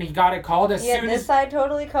hand, and he got it called as He had soon this as... side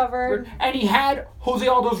totally covered. And he had Jose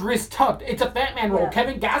Aldo's wrist tucked. It's a fat man roll. Yeah.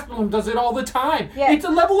 Kevin Gastelum does it all the time. Yeah. It's a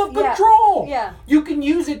level of Yeah. control. Yeah. You can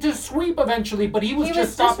use it to sweep eventually, but he was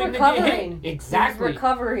just stopping to get hit. Exactly. He was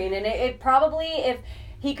recovering, and it probably, if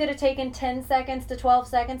he could have taken 10 seconds to 12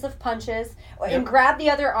 seconds of punches and Yep. grabbed the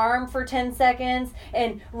other arm for 10 seconds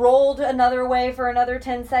and rolled another way for another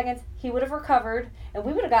 10 seconds, he would have recovered, and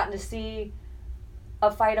we would have gotten to see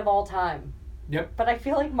a fight of all time. Yep. But I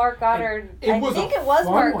feel like Mark Goddard. I was think a it was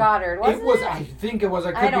fun Mark one. Goddard, wasn't it? I think it was.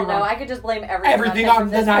 I could I don't be know. wrong. I could just blame Everything on on from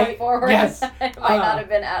the this night. point forward. Yes. It might not have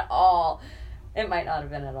been at all. It might not have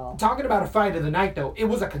been at all. Talking about a fight of the night, though, it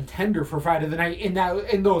was a contender for fight of the night.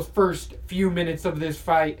 In those first few minutes of this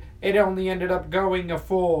fight, it only ended up going a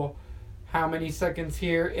full. How many seconds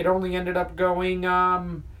here? It only ended up going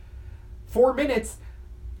 4 minutes.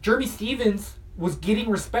 Jeremy Stevens was getting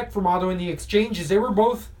respect from Aldo in the exchanges. They were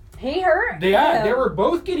both. He hurt. Yeah, him. they were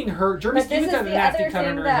both getting hurt. Jeremy But this Stevens is had a the nasty other cut thing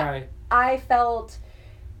under his eye. that I felt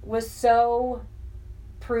was so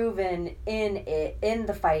proven in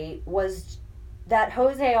the fight was that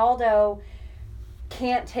Jose Aldo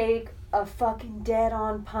can't take a fucking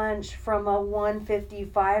dead-on punch from a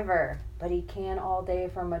 155er, but he can all day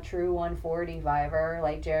from a true 145er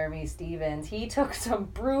like Jeremy Stevens. He took some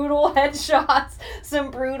brutal headshots,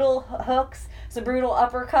 some brutal hooks, some brutal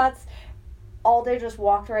uppercuts. Aldo just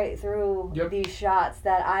walked right through these shots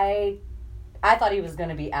that I thought he was going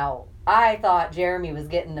to be out. I thought Jeremy was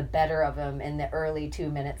getting the better of him in the early 2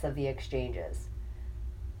 minutes of the exchanges.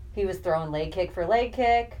 He was throwing leg kick for leg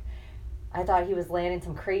kick. I thought he was landing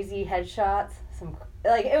some crazy headshots.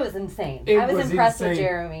 It was insane. I was impressed with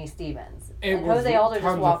Jeremy Stevens. And Jose Aldo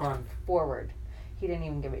just walked forward. He didn't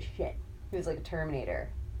even give a shit. He was like a Terminator.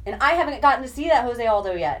 And I haven't gotten to see that Jose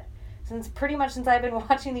Aldo yet. Pretty much since I've been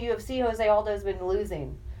watching the UFC, Jose Aldo's been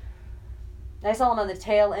losing. I saw him on the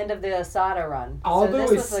tail end of the Asada run.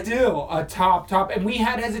 Aldo is still a top, and we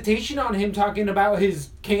had hesitation on him talking about his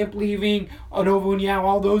camp leaving, Onovo Uniao,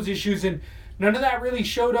 all those issues, and none of that really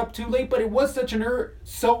showed up too late, but it was such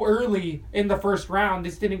so early in the first round.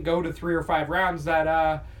 This didn't go to 3 or 5 rounds that,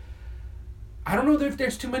 I don't know if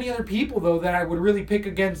there's too many other people, though, that I would really pick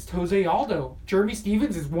against Jose Aldo. Jeremy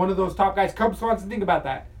Stevens is one of those top guys. Cub Swanson, think about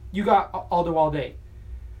that. You got Aldo all day.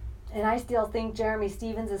 And I still think Jeremy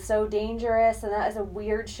Stevens is so dangerous, and that is a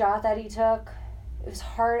weird shot that he took. It was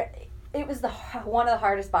hard. It was one of the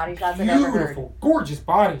hardest body shots I've ever heard. Beautiful, gorgeous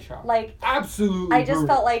body shot. Absolutely I just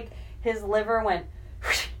felt like his liver went...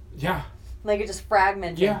 Yeah. Like it just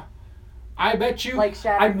fragmented. Yeah. I bet you... Like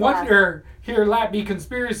shattered I glass. wonder, here, Lat-B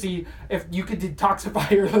Conspiracy, if you could detoxify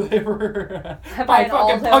your liver By by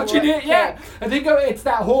fucking punching it. kick. Yeah. I think it's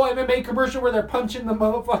that whole MMA commercial where they're punching the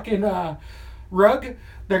motherfucking rug.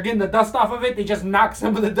 They're getting the dust off of it. They just knock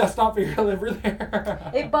some of the dust off of your liver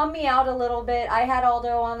there. It bummed me out a little bit. I had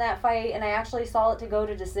Aldo on that fight, and I actually saw it to go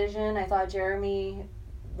to decision. I thought Jeremy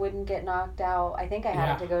wouldn't get knocked out. I think I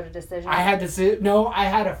had it to go to decision. I had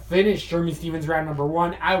to finish Jeremy Stevens round number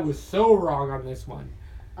 1. I was so wrong on this one.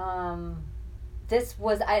 This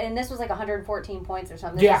was like 114 points or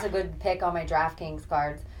something. This was a good pick on my DraftKings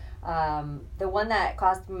cards. The one that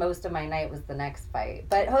cost most of my night was the next fight.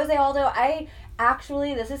 But Jose Aldo,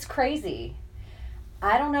 this is crazy.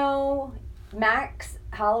 I don't know. Max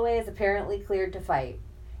Holloway is apparently cleared to fight.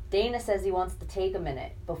 Dana says he wants to take a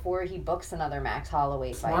minute before he books another Max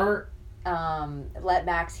Holloway fight. Smart. Let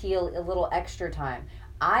Max heal a little extra time.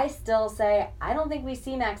 I still say, I don't think we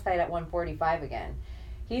see Max fight at 145 again.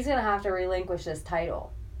 He's going to have to relinquish this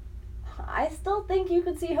title. I still think you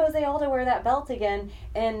could see Jose Aldo wear that belt again,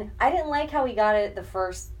 and I didn't like how he got it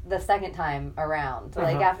the second time around.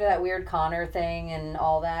 Like after that weird Connor thing and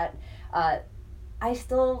all that. I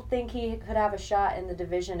still think he could have a shot in the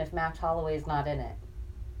division if Max Holloway is not in it.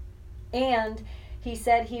 And he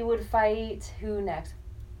said he would fight who next?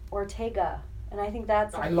 Ortega. And I think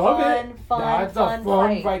that's a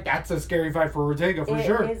fun fight. That's a scary fight for Ortega for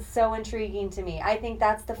sure. It is so intriguing to me. I think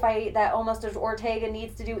that's the fight that almost Ortega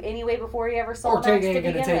needs to do anyway before he ever saw Max to Ortega ain't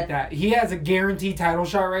begin gonna take with. that. He has a guaranteed title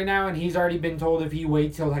shot right now, and he's already been told if he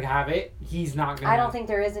waits, he'll have it. He's not gonna. I don't think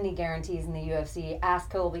there is any guarantees in the UFC. Ask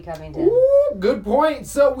Colby Covington. Ooh, good point.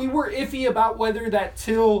 So we were iffy about whether that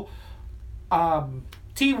Till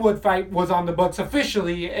T-Wood fight was on the books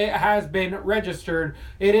officially. It has been registered.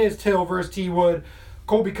 It is Till versus T-Wood.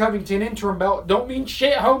 Colby Covington interim belt. Don't mean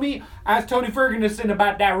shit, homie. Ask Tony Ferguson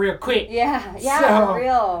about that real quick. Yeah, for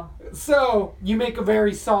real. So you make a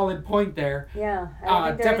very solid point there. Yeah, I don't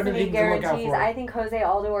think there definitely is any guarantees. I think Jose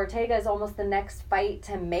Aldo Ortega is almost the next fight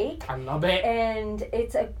to make. I love it. And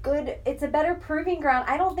it's a better proving ground.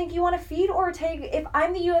 I don't think you want to feed Ortega. If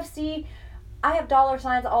I'm the UFC, I have dollar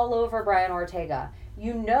signs all over Brian Ortega.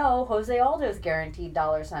 You know Jose Aldo's guaranteed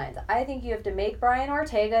dollar signs. I think you have to make Brian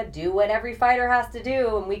Ortega do what every fighter has to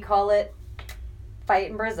do, and we call it fight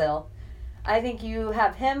in Brazil. I think you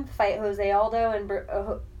have him fight Jose Aldo in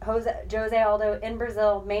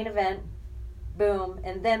Brazil, main event, boom,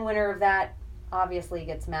 and then winner of that obviously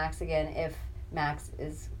gets Max again if Max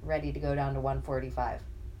is ready to go down to 145.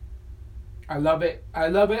 I love it.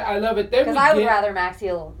 Then Because I would rather Max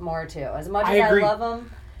heal more too. As much as I agree. love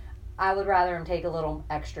him, I would rather him take a little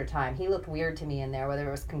extra time. He looked weird to me in there, whether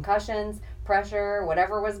it was concussions, pressure,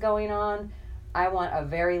 whatever was going on. I want a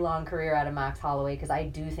very long career out of Max Holloway because I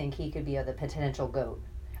do think he could be the potential GOAT.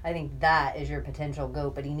 I think that is your potential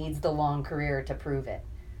GOAT, but he needs the long career to prove it.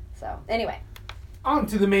 So, anyway. On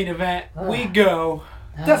to the main event. We go.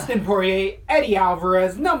 Dustin Poirier, Eddie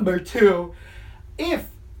Alvarez, number 2. If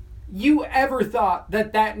you ever thought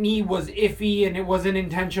that knee was iffy and it wasn't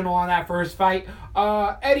intentional on that first fight,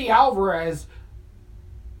 Eddie Alvarez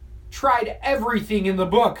tried everything in the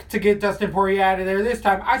book to get Dustin Poirier out of there. This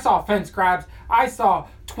time, I saw fence grabs. I saw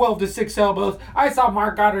 12-6 elbows. I saw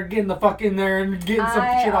Mark Goddard getting the fuck in there and getting some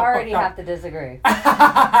shit all I already fucked have up. to disagree.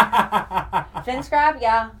 Fin scrap,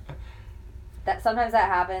 yeah. Sometimes that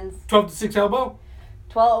happens. 12-6 elbow?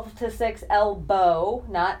 12-6 elbow,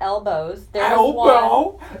 not elbows. There was one.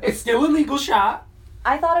 Elbow? It's still a legal shot.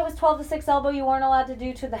 I thought it was 12-6 elbow you weren't allowed to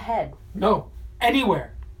do to the head. No.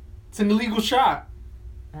 Anywhere. It's an illegal shot.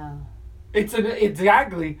 Oh.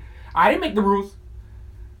 Exactly. I didn't make the rules.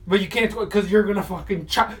 But you can't, because you're going to fucking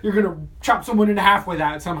chop someone in half with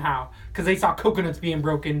that somehow. Because they saw coconuts being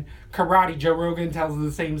broken. Karate, Joe Rogan tells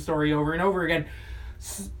the same story over and over again.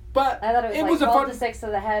 But I thought it was like a 12-6 to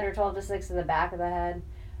the head or 12-6 to the back of the head.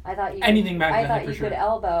 I thought you anything back of the head for you sure. could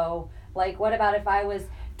elbow. Like, what about if I was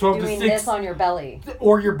 12 to doing 6, this on your belly?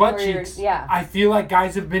 or your butt Or your- cheeks. yeah. I feel like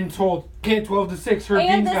guys have been told, can't 12-6. Her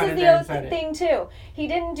And Dean's this got is in the there and other said it. thing, too. He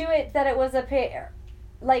didn't do it that it was a pair.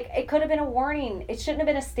 Like, it could have been a warning. It shouldn't have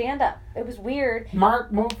been a stand-up. It was weird.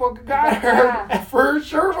 Mark motherfucker Goddard Yeah. for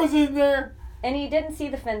sure was in there. And he didn't see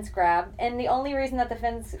the fence grab. And the only reason that the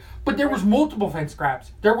fence... But there was multiple fence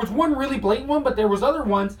grabs. There was one really blatant one, but there was other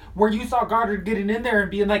ones where you saw Goddard getting in there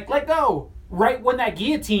and being like, let go. Right when that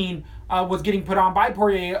guillotine was getting put on by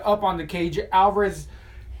Poirier up on the cage, Alvarez...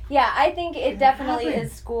 Yeah, I think it definitely happened?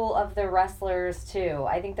 is school of the wrestlers, too.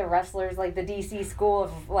 I think the wrestlers, like the DC school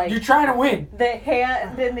of, like... You're trying to win. The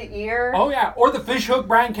hand in the ear. Oh, yeah. Or the fish hook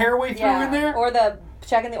Brian Caraway threw in there. Or the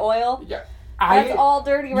checking the oil. Yeah. That's all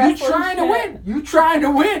dirty wrestling. You trying to win. You trying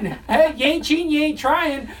to win. Hey, you ain't cheating, you ain't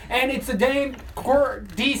trying. And it's a damn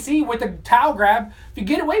DC with the towel grab. If you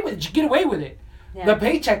get away with it, you get away with it. Yeah. The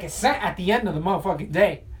paycheck is sent at the end of the motherfucking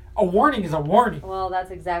day. A warning is a warning. Well,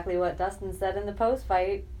 that's exactly what Dustin said in the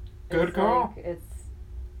post-fight. Good It's call. Like,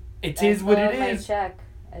 It is what it My is. check.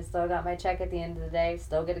 I still got my check at the end of the day.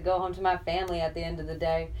 Still get to go home to my family at the end of the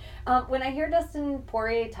day. When I hear Dustin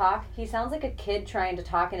Poirier talk, he sounds like a kid trying to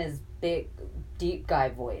talk in his big, deep guy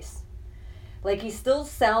voice. Like, he still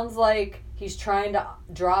sounds like he's trying to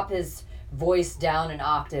drop his voice down an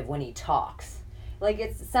octave when he talks. Like,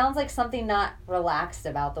 it sounds like something not relaxed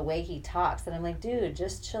about the way he talks. And I'm like, dude,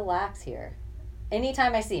 just chillax here.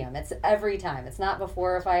 Anytime I see him, it's every time. It's not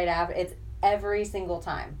before a fight, after. It's every single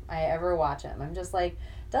time I ever watch him. I'm just like,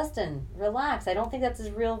 Dustin, relax. I don't think that's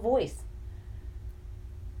his real voice.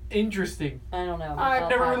 Interesting. I don't know. I've I'll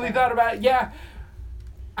never talk really about thought about it. Yeah.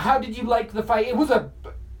 How did you like the fight? It was a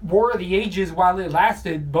war of the ages while it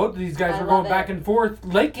lasted. Both of these guys I were love going back it. and forth.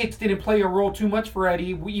 Leg kicks didn't play a role too much for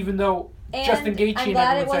Eddie, even though And Justin Gaethje I'm and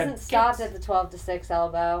glad it everyone wasn't said stopped kicks. at the 12-6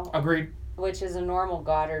 elbow, Agreed. which is a normal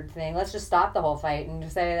Goddard thing. Let's just stop the whole fight and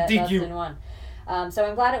just say that DQ. Dustin won. So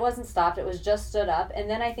I'm glad it wasn't stopped. It was just stood up. And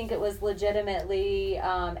then I think it was legitimately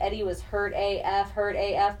Eddie was hurt AF.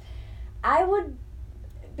 I would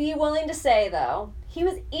be willing to say, though, he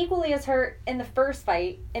was equally as hurt in the first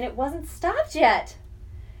fight, and it wasn't stopped yet.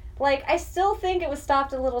 Like, I still think it was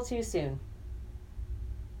stopped a little too soon.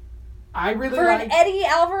 I really For like an Eddie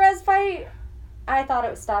Alvarez fight, I thought it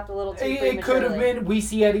was stopped a little too prematurely. it could have been. We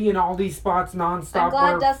see Eddie in all these spots nonstop. I'm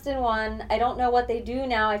glad where Dustin won. I don't know what they do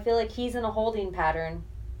now. I feel like he's in a holding pattern,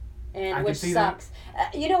 I and can which see that. sucks.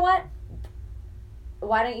 You know what?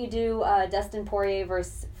 Why don't you do Dustin Poirier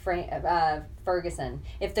versus Ferguson?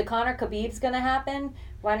 If the Conor Khabib's gonna happen,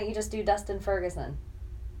 why don't you just do Dustin Ferguson?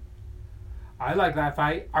 I like that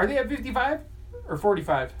fight. Are they at 55 or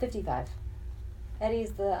 45? 55.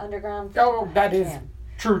 Eddie's the underground. Oh, that is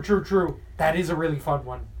champ. true. That is a really fun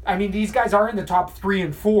one. I mean, these guys are in the top 3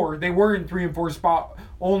 and 4. They were in 3 and 4 spot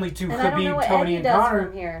only to And I don't know Khabib, what Tony, Eddie and does Conor.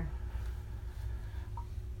 from here.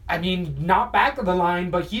 I mean, not back of the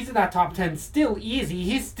line, but he's in that top 10 still easy.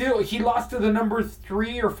 He lost to the number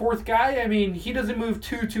 3 or 4th guy. I mean, he doesn't move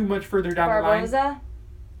too much further down the line. Barboza,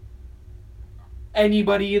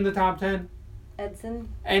 Anybody in the top 10? Edson.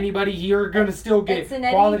 Anybody, you're going to still get Edson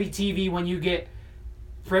Eddie? quality TV when you get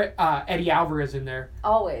Eddie Alvarez in there.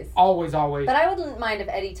 Always. Always. But I wouldn't mind if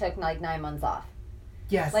Eddie took like 9 months off.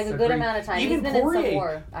 Yes, Like a good agreed. amount of time. Even He's been in some Poirier,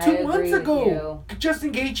 war. I 2 agree months with ago, you.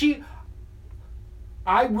 Justin Gaethje,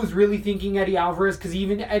 I was really thinking Eddie Alvarez, because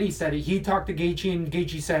even Eddie said it. He talked to Gaethje, and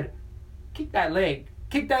Gaethje said, kick that leg.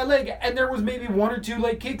 Kick that leg. And there was maybe 1 or 2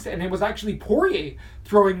 leg kicks, and it was actually Poirier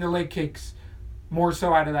throwing the leg kicks more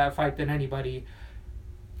so out of that fight than anybody.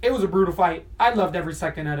 It was a brutal fight. I loved every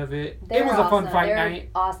second out of it. It was a fun fight night.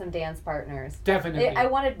 Awesome dance partners. Definitely. I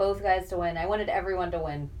wanted both guys to win. I wanted everyone to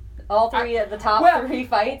win. All three of the top 3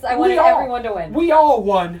 fights, I wanted everyone to win. We all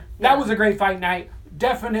won. That was a great fight night.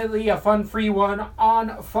 Definitely a fun free one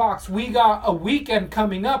on Fox. We got a weekend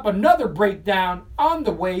coming up. Another breakdown on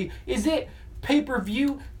the way. Is it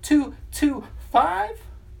pay-per-view 225?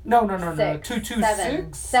 No.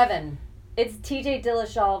 226? 7. It's TJ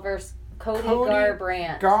Dillashaw versus Cody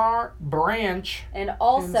Garbrandt. And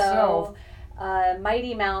also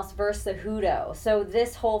Mighty Mouse versus Cejudo. So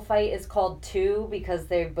this whole fight is called 2 because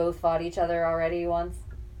they've both fought each other already once.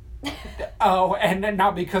 Oh, and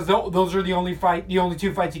not because those are the only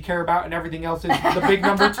 2 fights you care about, and everything else is the big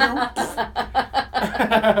number 2.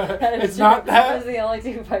 It's not that. Those are the only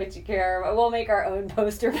 2 fights you care about. We'll make our own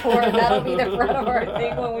poster for it. That'll be the front of our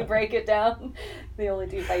thing when we break it down. The only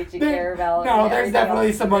 2 fights you care about. No, there's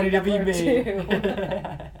definitely some money to be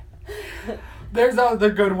made. There's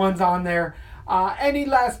other good ones on there. Any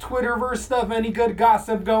last Twitterverse stuff? Any good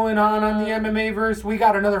gossip going on the MMA-verse? We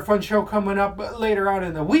got another fun show coming up later on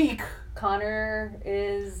in the week. Connor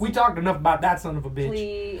is... We talked enough about that son of a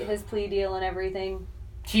bitch. His plea deal and everything.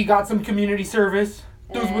 He got some community service.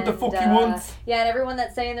 Those with the fuck he wants. Yeah, and everyone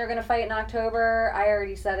that's saying they're going to fight in October, I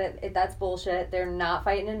already said it. That's bullshit. They're not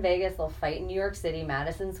fighting in Vegas. They'll fight in New York City,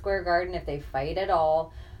 Madison Square Garden, if they fight at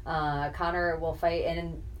all. Connor will fight,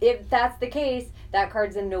 and if that's the case, that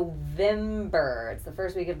card's in November. It's the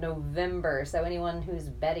first week of November, so anyone who's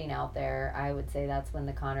betting out there, I would say that's when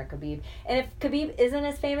the Connor Khabib. And if Khabib isn't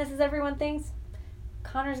as famous as everyone thinks,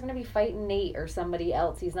 Connor's going to be fighting Nate or somebody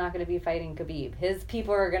else. He's not going to be fighting Khabib. His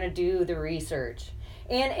people are going to do the research.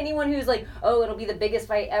 And anyone who's like, oh, it'll be the biggest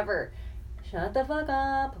fight ever, shut the fuck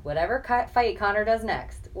up. Whatever fight Connor does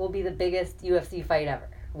next will be the biggest UFC fight ever.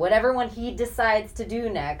 Whatever one he decides to do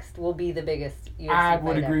next will be the biggest UFC fight ever. I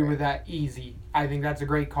would agree with that easy. I think that's a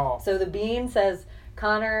great call. So the Bean says,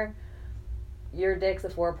 Connor, your dick's a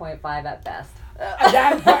 4.5 at best.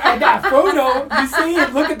 That photo, you see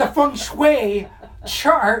it, look at the feng shui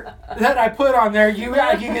chart that I put on there. You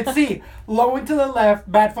can see low and to the left,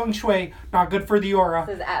 bad feng shui, not good for the aura. It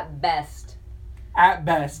says at best. At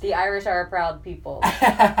best. The Irish are a proud people.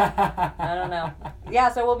 I don't know.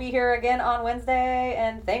 Yeah, so we'll be here again on Wednesday,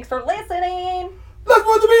 and thanks for listening. Let's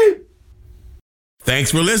watch the Bean.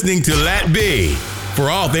 Thanks for listening to Lat B. For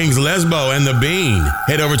all things Lesbo and the Bean,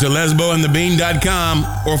 head over to lesboandthebean.com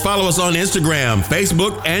or follow us on Instagram,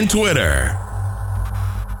 Facebook, and Twitter.